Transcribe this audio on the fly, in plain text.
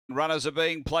runners are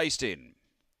being placed in.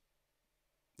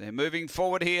 They're moving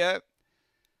forward here.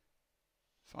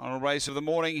 Final race of the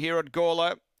morning here at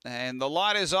Gawler. And the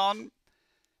light is on.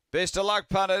 Best of luck,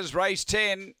 punters. Race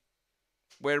 10.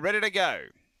 We're ready to go.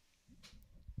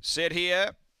 Set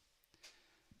here.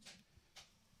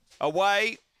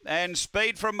 Away. And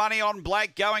speed from Money on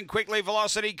Black, going quickly,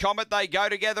 Velocity Comet. They go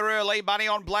together early. Money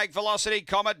on Black, Velocity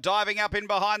Comet, diving up in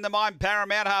behind them. I'm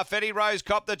Paramount. Halfetti Rose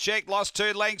copped the check, lost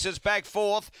 2 lengths. It's back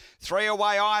 4th. 3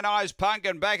 away, Iron Eyes Punk,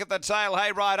 and back at the tail.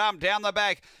 Hey, right down the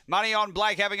back. Money on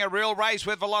Black having a real race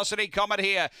with Velocity Comet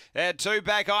here. 2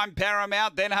 back, I'm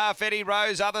Paramount. Then Halfetti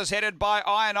Rose. Others headed by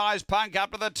Iron Eyes Punk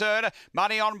up to the turn.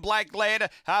 Money on Black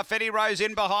led. Halfetti Rose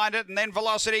in behind it, and then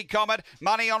Velocity Comet.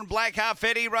 Money on Black,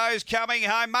 Halfetti Rose coming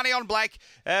home. Money on Black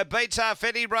beats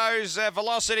Halfetti Rose,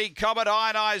 Velocity Comet,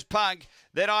 Iron Eyes Punk.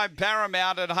 Then I'm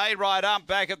Paramount, and Hey Right Up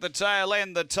back at the tail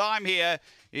end. The time here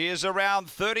is around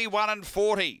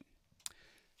 31:40.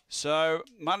 So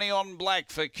Money on Black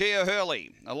for Kia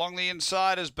Hurley. Along the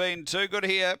inside has been too good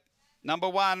here. Number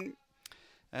 1,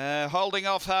 holding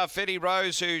off Halfetti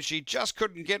Rose, who she just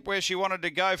couldn't get where she wanted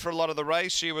to go for a lot of the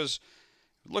race. She was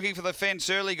looking for the fence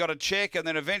early, got a check, and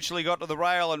then eventually got to the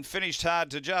rail and finished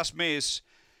hard to just miss.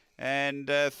 And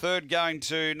third going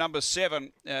to number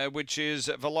 7, which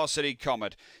is Velocity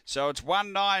Comet. So it's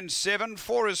 1:09.7.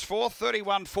 4 is 4.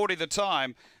 31:40 the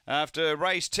time after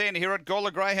race 10 here at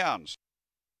Gawler Greyhounds.